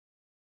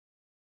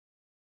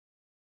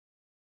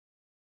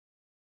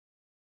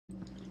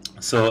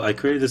So I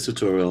created this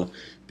tutorial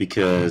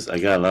because I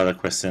got a lot of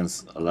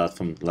questions,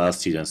 from a lot of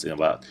students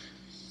about,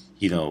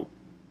 you know,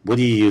 what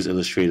do you use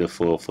Illustrator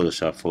for,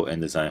 Photoshop for,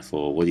 InDesign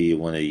for? What do you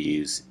want to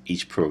use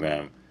each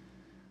program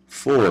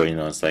for?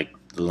 It's like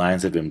the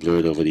lines have been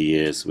blurred over the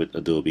years with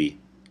Adobe.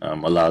 A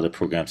lot of the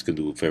programs can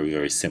do very,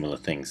 very similar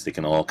things. They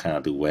can all kind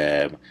of do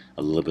web,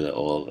 a little bit of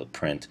all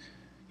print.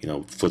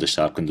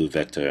 Photoshop can do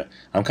vector.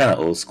 I'm kind of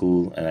old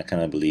school, and I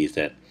kind of believe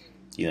that,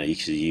 you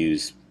should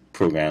use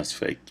programs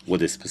for like,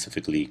 what it's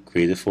specifically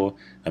created for.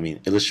 I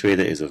mean,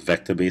 Illustrator is a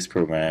vector-based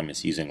program.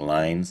 It's using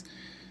lines.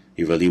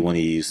 You really want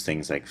to use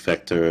things like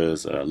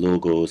vectors,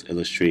 logos,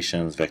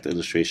 illustrations, vector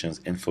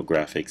illustrations,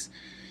 infographics.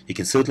 You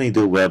can certainly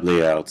do web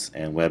layouts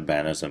and web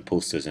banners and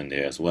posters in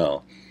there as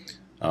well.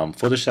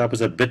 Photoshop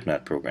is a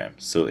bitmap program,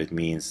 so it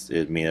means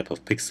it's made up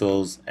of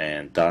pixels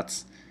and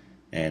dots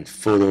and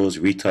photos,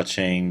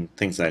 retouching,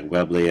 things like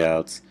web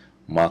layouts,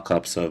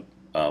 mock-ups of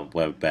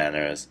web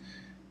banners,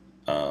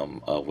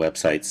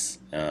 websites,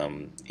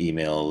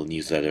 email,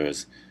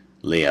 newsletters,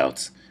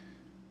 layouts.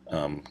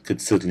 Could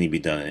certainly be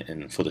done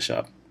in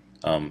Photoshop.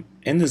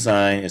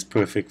 InDesign is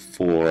perfect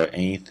for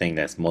anything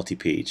that's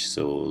multi-page,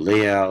 so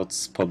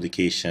layouts,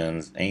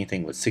 publications,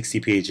 anything with 60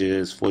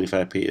 pages,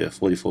 44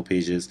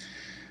 pages,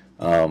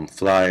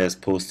 flyers,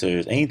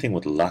 posters, anything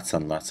with lots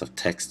and lots of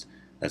text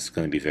that's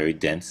going to be very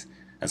dense,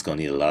 that's going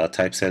to need a lot of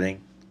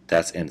typesetting.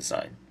 That's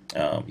InDesign.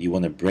 You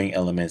want to bring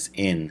elements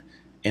in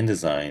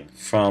InDesign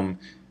from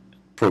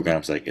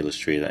programs like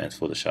Illustrator and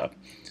Photoshop,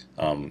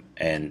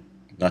 and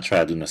not try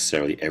to do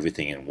necessarily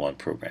everything in one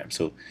program.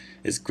 So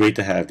it's great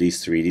to have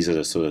these three. These are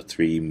the sort of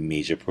three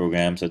major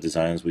programs that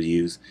designers would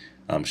use.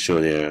 I'm sure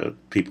there are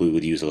people who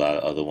would use a lot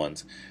of other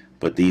ones,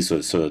 but these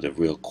are sort of the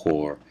real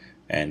core,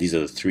 and these are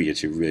the three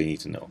that you really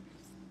need to know.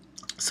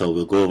 So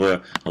we'll go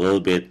over a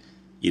little bit.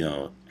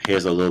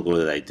 Here's a logo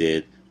that I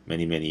did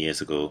many, many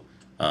years ago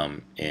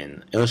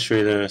in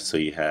Illustrator. So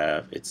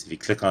if you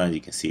click on it,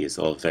 you can see it's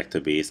all vector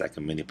based. I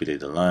can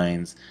manipulate the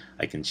lines.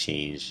 I can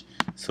change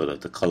sort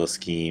of the color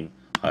scheme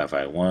however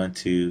I want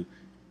to.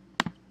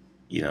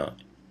 I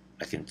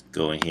can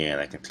go in here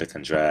and I can click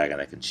and drag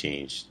and I can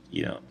change,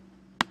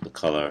 the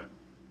color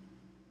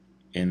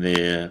in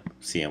there.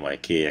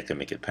 CMYK, I can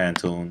make it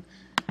Pantone.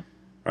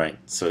 Right.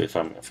 So if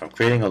I'm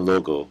creating a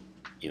logo,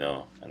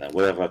 and then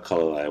whatever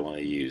color I want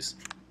to use,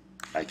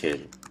 I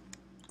can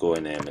go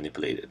in there and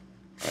manipulate it.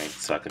 Right.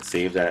 So I can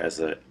save that as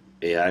a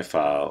AI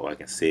file, or I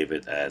can save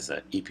it as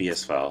an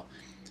EPS file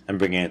and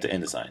bring it into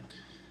InDesign.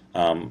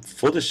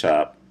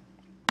 Photoshop,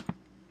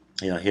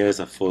 here's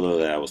a photo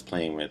that I was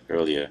playing with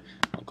earlier.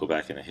 I'll go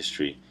back in the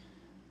history.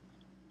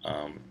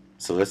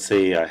 So let's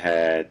say I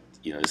had,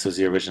 this was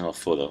the original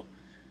photo.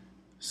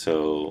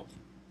 So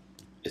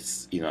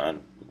it's,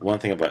 one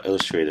thing about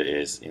Illustrator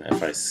is,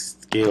 if I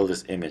scale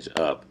this image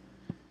up,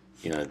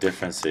 the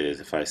difference is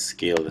if I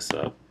scale this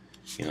up,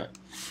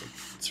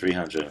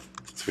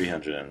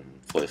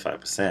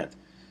 345%,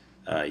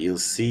 you'll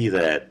see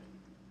that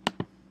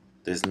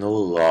there's no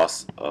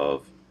loss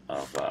of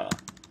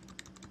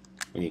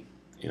when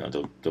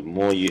the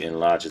more you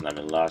enlarge it, and I'm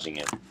enlarging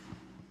it,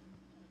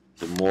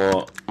 the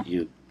more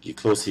you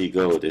closer you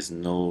go, there's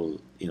no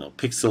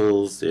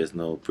pixels, there's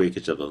no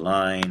breakage of the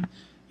line.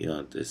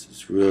 This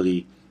is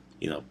really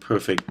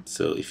perfect.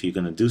 So if you're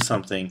going to do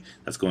something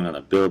that's going on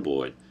a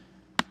billboard,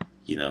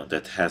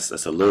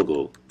 that's a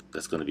logo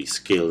that's going to be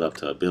scaled up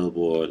to a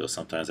billboard, or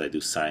sometimes I do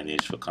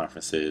signage for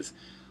conferences,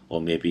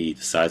 or maybe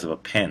the size of a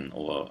pen,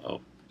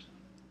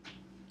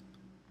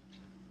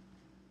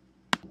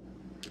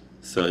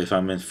 so if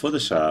I'm in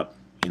Photoshop,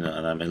 and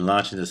I'm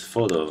enlarging this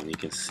photo, and you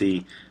can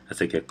see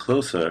as I get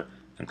closer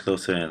and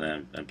closer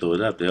and blow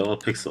it up, they're all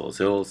pixels,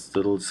 they're all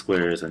little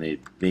squares, and they're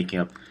making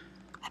up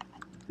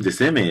this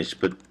image,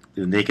 but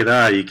the naked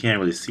eye, you can't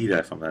really see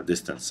that from that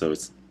distance. So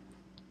it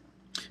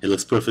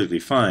looks perfectly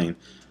fine,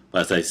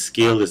 but as I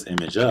scale this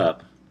image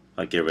up,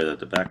 I get rid of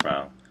the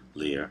background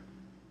layer,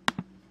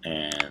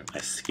 and I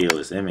scale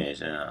this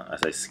image, and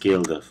as I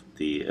scale the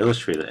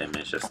Illustrator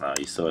image just now,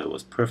 you saw it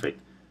was perfect,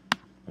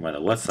 no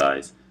matter what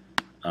size.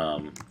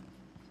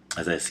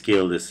 As I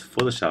scale this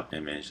Photoshop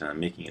image, and I'm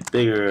making it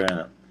bigger,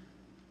 and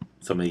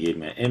somebody gave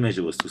me an image,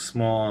 it was too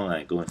small, and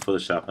I go in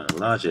Photoshop and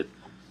enlarge it,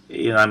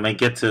 I might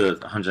get to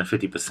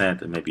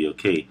 150%, it may be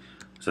okay.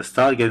 So I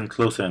start getting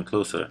closer and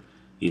closer.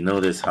 You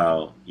notice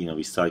how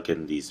we start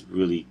getting these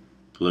really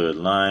blurred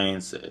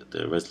lines.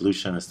 The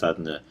resolution is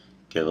starting to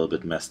get a little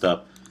bit messed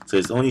up. So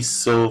it's only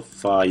so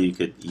far you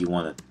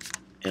want to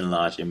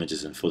enlarge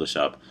images in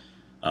Photoshop.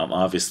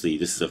 Obviously,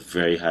 this is a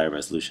very high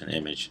resolution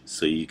image,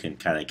 so you can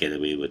kind of get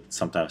away with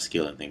sometimes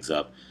scaling things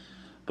up.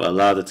 But a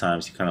lot of the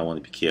times, you kind of want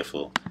to be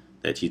careful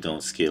that you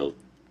don't scale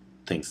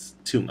things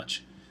too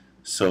much.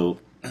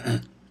 So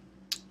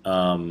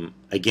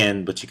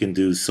again, but you can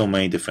do so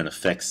many different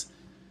effects.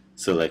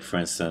 So like for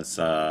instance,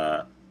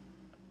 I'll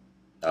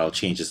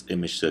change this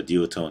image to a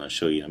duotone and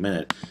show you in a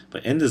minute.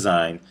 But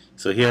InDesign,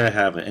 so here I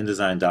have an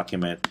InDesign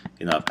document.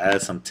 I've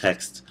added some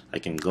text. I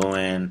can go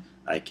in,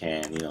 I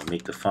can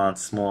make the font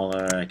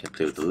smaller, I can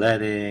play with the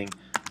leading,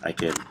 I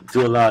can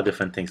do a lot of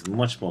different things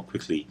much more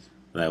quickly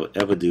than I would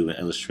ever do in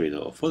Illustrator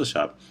or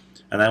Photoshop.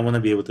 And I want to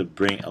be able to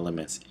bring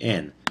elements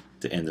in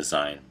to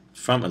InDesign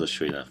from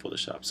Illustrator and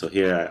Photoshop. So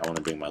here I want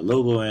to bring my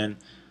logo in.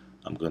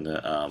 I'm going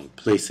to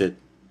place it.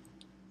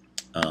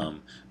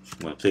 I'm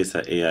going to place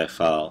that AI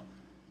file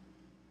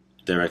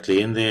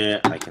directly in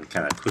there. I can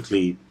kind of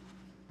quickly,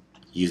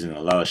 using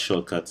a lot of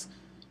shortcuts,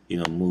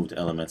 move the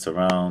elements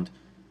around.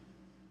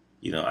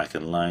 I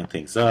can line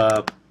things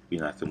up.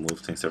 I can move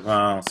things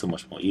around so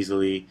much more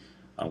easily.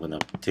 I'm going to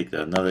take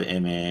another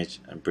image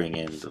and bring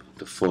in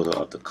the photo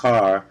of the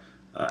car,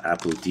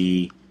 Apple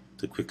D,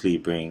 to quickly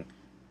bring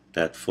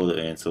that photo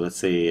in. So let's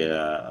say,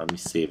 let me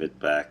save it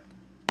back,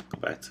 go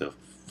back to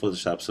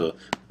Photoshop. So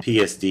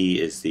PSD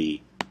is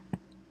the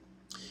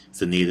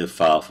native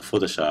file for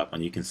Photoshop,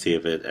 and you can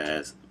save it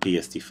as a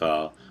PSD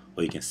file,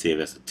 or you can save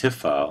it as a TIFF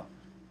file.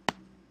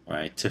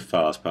 Right? TIFF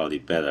file is probably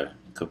better.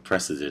 It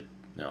compresses it,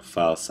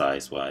 file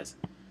size wise.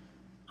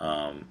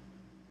 I'm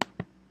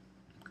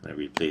going to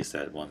replace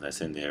that one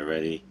that's in there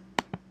already.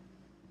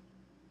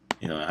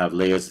 I have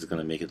layers that's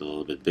going to make it a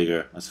little bit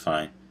bigger. That's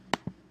fine.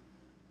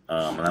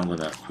 And I'm going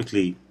to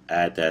quickly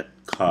add that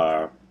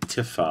car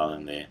TIFF file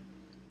in there.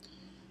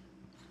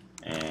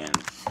 And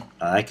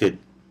I could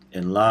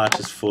enlarge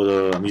this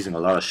photo. I'm using a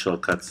lot of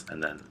shortcuts,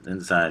 and then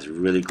InDesign is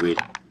really great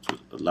with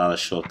a lot of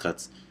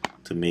shortcuts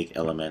to make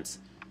elements.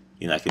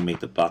 I can make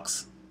the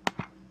box,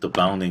 the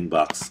bounding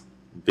box,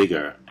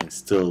 bigger and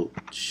still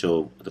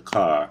show the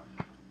car,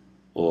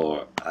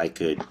 or I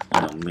could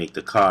make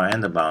the car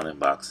and the bounding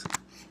box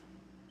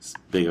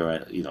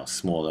bigger,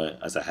 smaller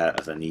as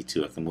I need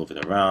to. I can move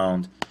it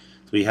around.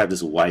 So we have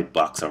this white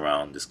box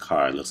around this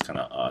car. It looks kind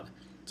of odd.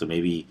 So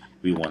maybe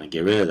we want to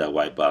get rid of that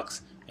white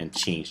box and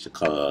change the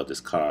color of this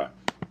car.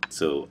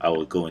 So I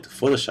would go into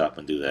Photoshop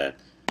and do that.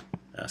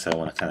 So I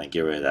want to kind of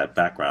get rid of that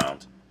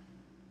background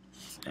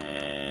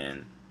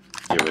and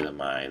get rid of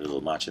my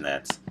little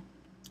marionettes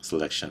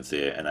selections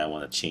there, and I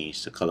want to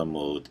change the color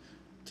mode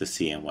to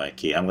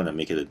CMYK. I'm going to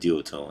make it a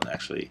duotone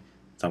actually.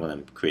 So I'm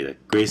going to create a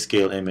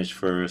grayscale image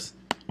first,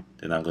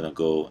 then I'm going to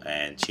go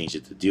and change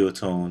it to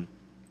duotone,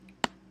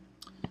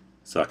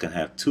 so I can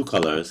have two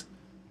colors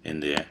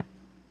in there.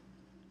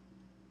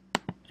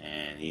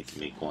 And you need to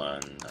make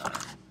one.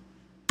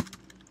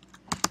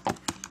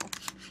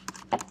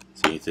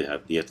 So you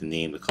have to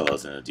name the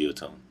colors in a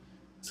duotone.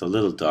 It's a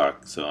little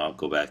dark, so I'll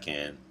go back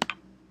in.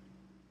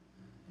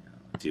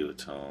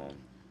 Duotone.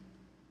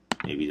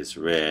 Maybe this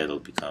red will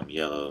become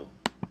yellow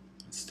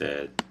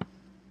instead.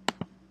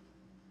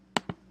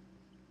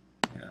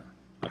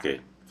 Okay,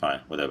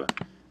 fine, whatever.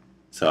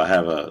 So I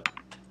have a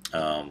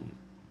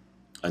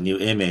new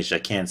image. I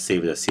can't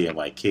save it as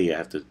CMYK. I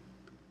have to.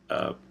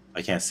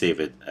 I can't save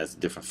it as a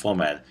different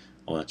format.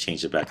 I want to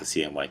change it back to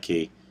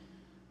CMYK,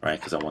 right?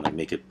 Because I want to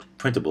make it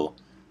printable.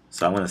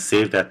 So I'm going to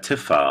save that TIFF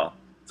file.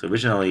 So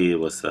originally it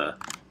was the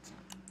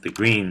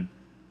green.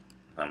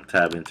 I'm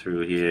tabbing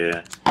through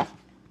here.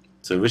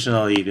 So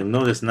originally, if you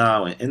notice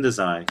now in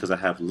InDesign, because I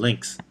have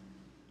links,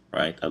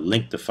 right? I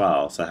linked the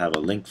file. So I have a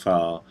linked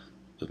file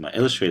with my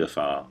Illustrator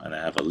file, and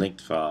I have a linked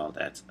file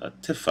that's a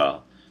TIFF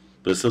file.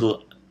 But this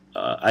little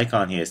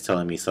icon here is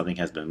telling me something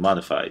has been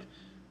modified.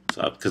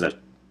 So because I've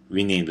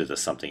renamed it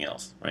as something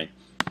else, right?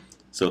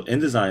 So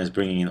InDesign is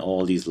bringing in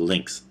all these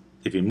links.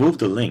 If you move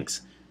the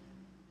links,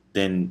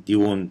 then you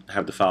won't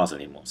have the files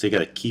anymore. So you got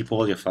to keep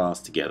all your files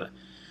together.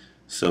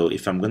 So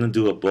if I'm going to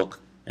do a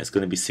book, it's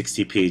going to be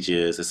 60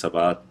 pages. It's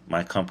about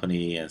my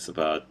company, and it's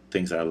about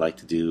things I like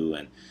to do,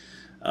 and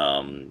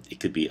it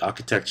could be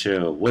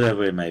architecture or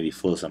whatever it might be,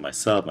 photos of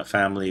myself, my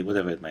family,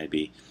 whatever it might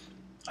be.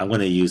 I'm going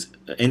to use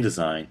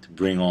InDesign to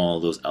bring all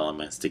those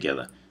elements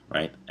together,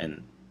 right,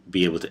 and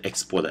be able to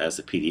export it as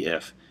a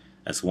PDF,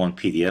 as one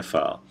PDF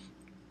file.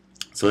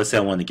 So let's say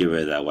I want to get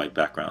rid of that white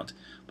background,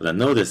 but I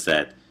notice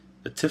that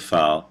the TIFF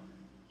file,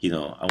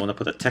 I want to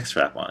put a text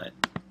wrap on it.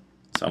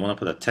 So I want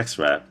to put a text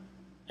wrap,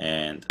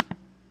 and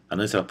I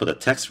notice if I put a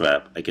text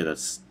wrap, I get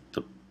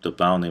the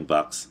bounding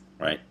box,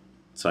 right?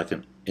 So I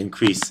can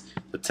increase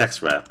the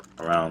text wrap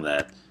around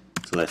that.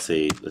 So let's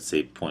say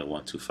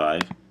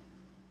 0.125,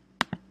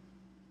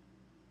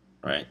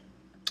 right,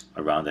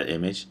 around that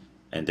image,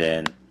 and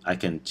then I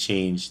can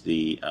change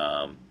the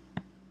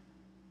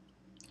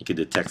you can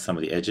detect some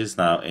of the edges.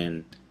 Now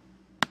in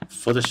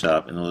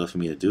Photoshop, in order for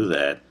me to do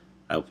that,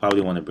 I will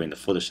probably want to bring the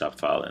Photoshop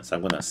file in. So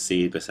I'm going to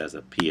save this as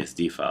a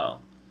PSD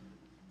file.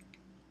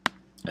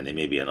 And there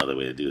may be another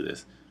way to do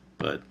this,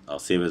 but I'll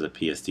save it as a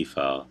PSD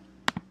file,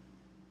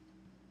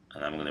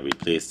 and I'm going to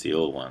replace the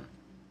old one.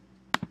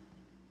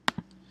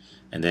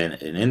 And then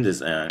in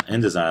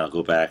InDesign, I'll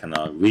go back and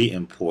I'll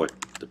re-import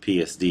the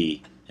PSD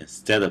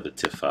instead of the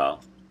TIFF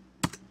file,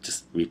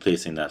 just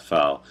replacing that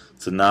file.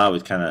 So now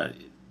it kind of,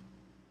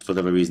 for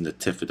whatever reason, the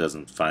TIFF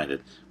doesn't find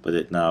it,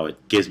 but now it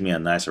gives me a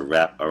nicer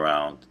wrap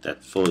around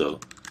that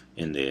photo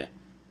in there.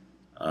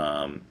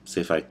 So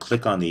if I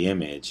click on the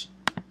image,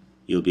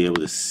 you'll be able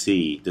to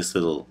see this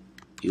little,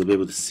 you'll be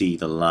able to see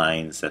the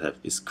lines that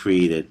is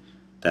created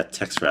that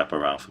text wrap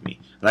around for me.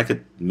 And I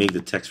could make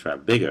the text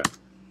wrap bigger,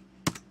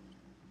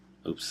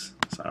 Oops,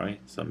 sorry.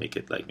 So make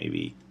it like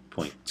maybe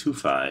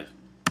 0.25,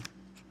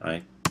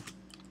 right?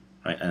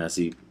 Right, and as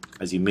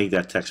you make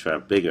that text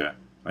wrap bigger,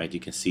 right, you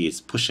can see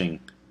it's pushing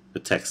the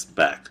text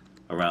back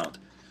around.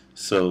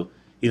 So,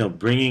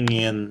 bringing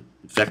in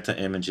vector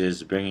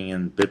images, bringing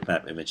in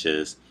bitmap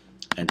images,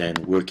 and then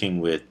working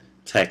with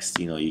text,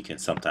 you can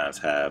sometimes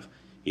have,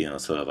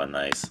 sort of a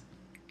nice,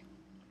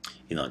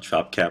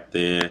 drop cap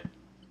there.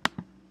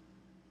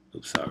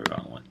 Oops, sorry,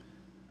 wrong one.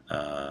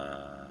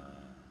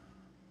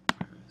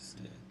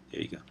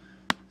 There you go.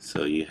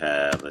 So you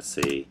have, let's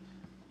say,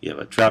 you have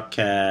a drop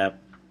cap,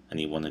 and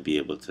you want to be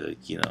able to,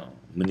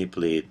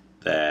 manipulate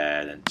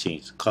that and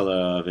change the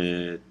color of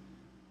it,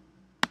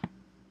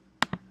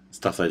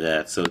 stuff like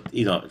that. So,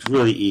 it's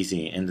really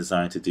easy in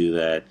InDesign to do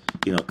that,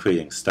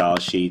 creating style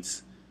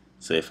sheets.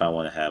 So if I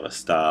want to have a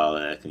style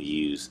that I can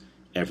use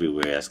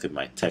everywhere, that's good,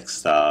 my text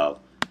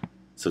style.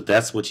 So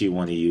that's what you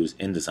want to use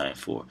InDesign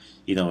for.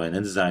 And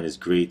InDesign is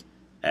great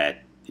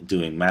at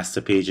doing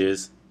master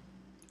pages,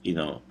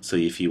 so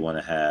if you want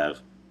to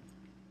have,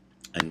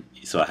 and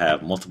so I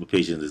have multiple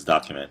pages in this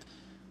document,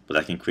 but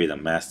I can create a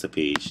master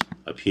page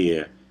up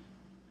here,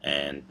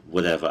 and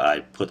whatever I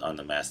put on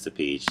the master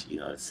page,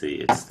 let's say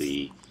it's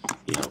the,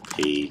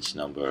 page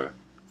number,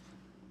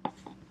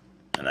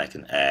 and I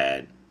can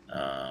add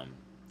a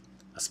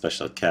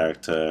special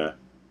character,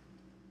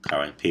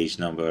 current page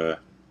number.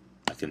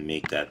 I can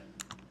make that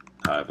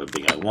however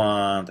big I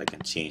want. I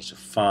can change the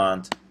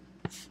font,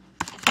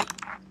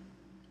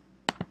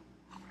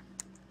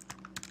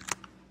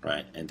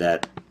 right, and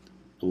that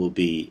will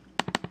be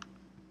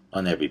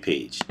on every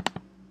page.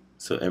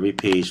 So every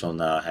page will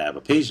now have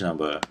a page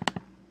number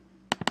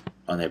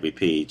on every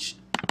page,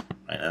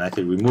 right? And I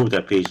could remove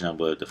that page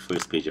number at the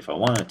first page if I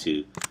wanted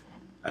to.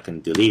 I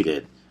can delete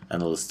it,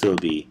 and it'll still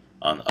be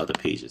on other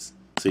pages.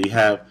 So you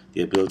have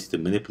the ability to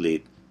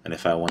manipulate, and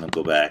if I want to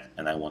go back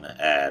and I want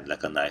to add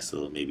like a nice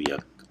little, maybe a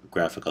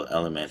graphical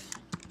element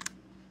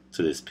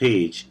to this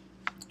page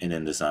in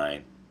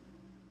InDesign,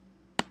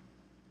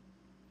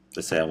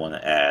 let's say I want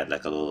to add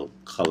like a little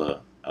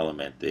color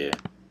element there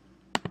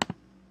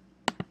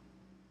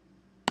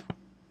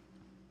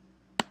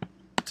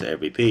to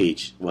every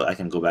page. Well, I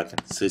can go back,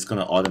 and so it's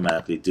going to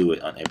automatically do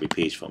it on every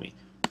page for me.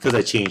 Because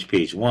I changed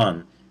page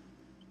 1,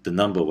 the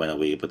number went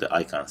away, but the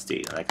icon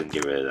stayed, and I can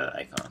get rid of that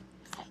icon.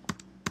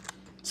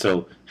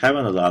 So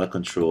having a lot of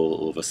control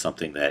over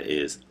something that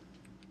is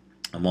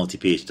a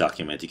multi-page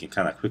document, you can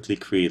kind of quickly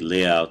create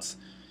layouts,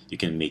 you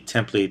can make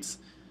templates,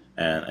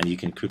 and you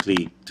can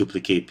quickly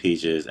duplicate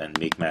pages and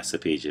make master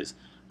pages.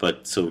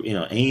 But so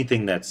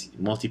anything that's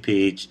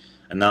multi-page,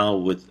 and now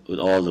with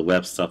all the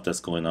web stuff that's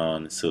going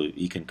on, so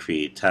you can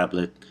create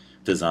tablet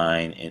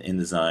design in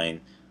InDesign,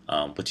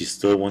 but you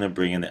still want to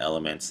bring in the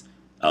elements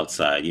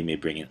outside. You may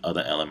bring in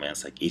other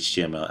elements like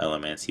HTML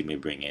elements, you may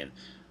bring in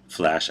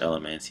Flash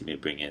elements, you may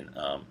bring in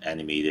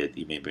animated,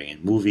 you may bring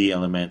in movie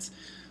elements.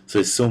 So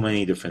there's so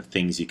many different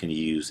things you can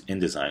use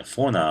InDesign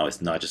for now.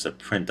 It's not just a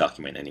print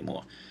document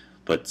anymore,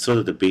 but sort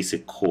of the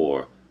basic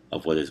core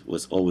of what it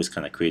was always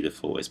kind of created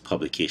for is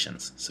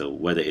publications. So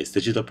whether it's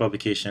digital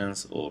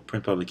publications or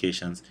print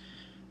publications,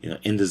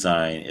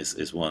 InDesign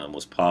is one of the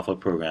most powerful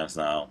programs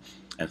now,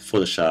 and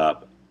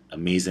Photoshop,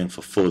 amazing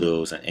for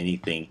photos and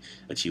anything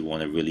that you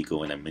want to really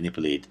go in and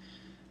manipulate.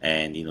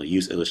 And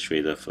use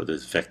Illustrator for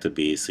this vector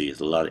base. So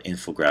there's a lot of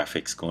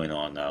infographics going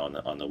on now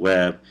on the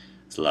web.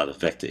 There's a lot of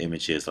vector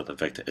images, a lot of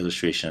vector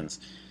illustrations.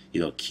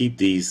 Keep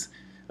these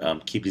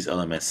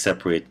elements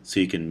separate so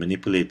you can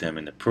manipulate them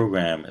in the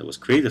program it was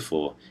created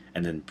for,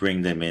 and then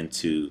bring them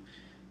into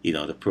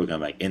the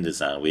program like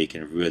InDesign, where you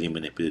can really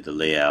manipulate the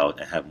layout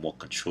and have more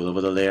control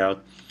over the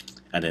layout,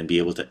 and then be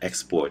able to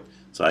export.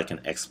 So I can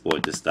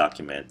export this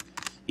document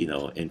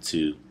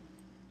into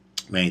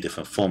many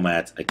different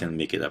formats. I can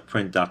make it a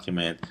print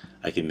document.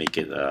 I can make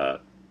it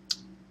a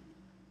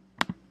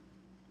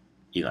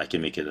I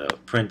can make it a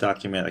print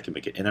document. I can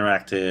make it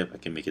interactive. I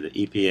can make it an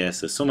EPS.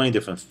 There's so many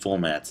different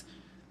formats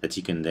that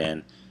you can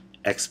then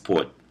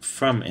export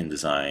from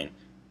InDesign,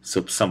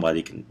 so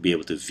somebody can be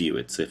able to view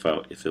it. So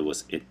if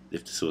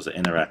this was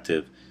an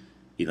interactive,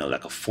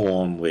 like a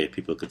form where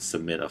people could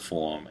submit a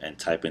form and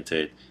type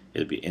into it,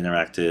 it'd be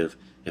interactive.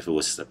 If it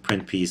was just a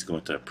print piece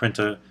going to a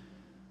printer,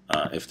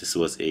 if this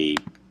was a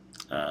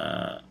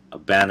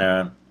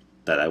banner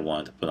that I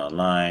wanted to put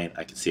online,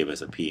 I can save it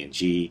as a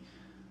PNG.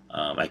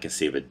 I can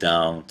save it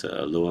down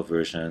to a lower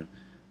version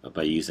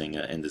by using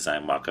an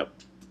InDesign markup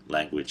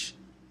language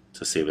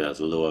to save it as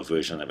a lower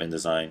version of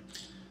InDesign,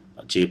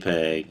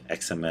 JPEG,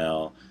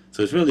 XML.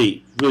 So it's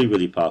really, really,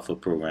 really powerful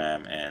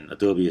program, and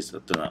Adobe has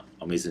done an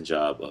amazing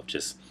job of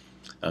just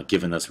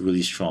giving us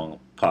really strong,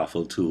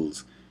 powerful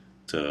tools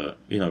to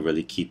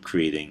really keep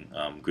creating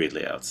great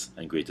layouts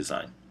and great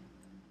design.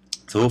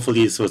 So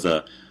hopefully this was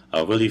a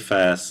really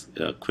fast,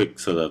 quick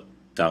sort of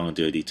down and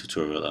dirty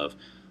tutorial of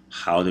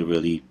how to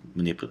really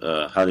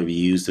how to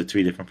use the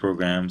 3 different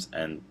programs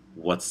and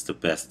what's the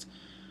best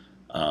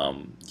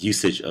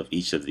usage of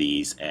each of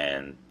these.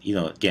 And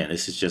again,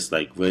 this is just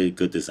like really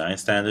good design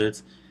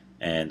standards,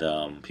 and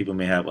people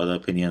may have other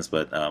opinions,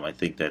 but I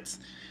think that's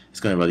it's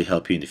going to really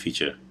help you in the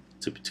future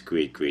to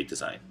create great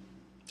design.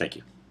 Thank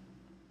you.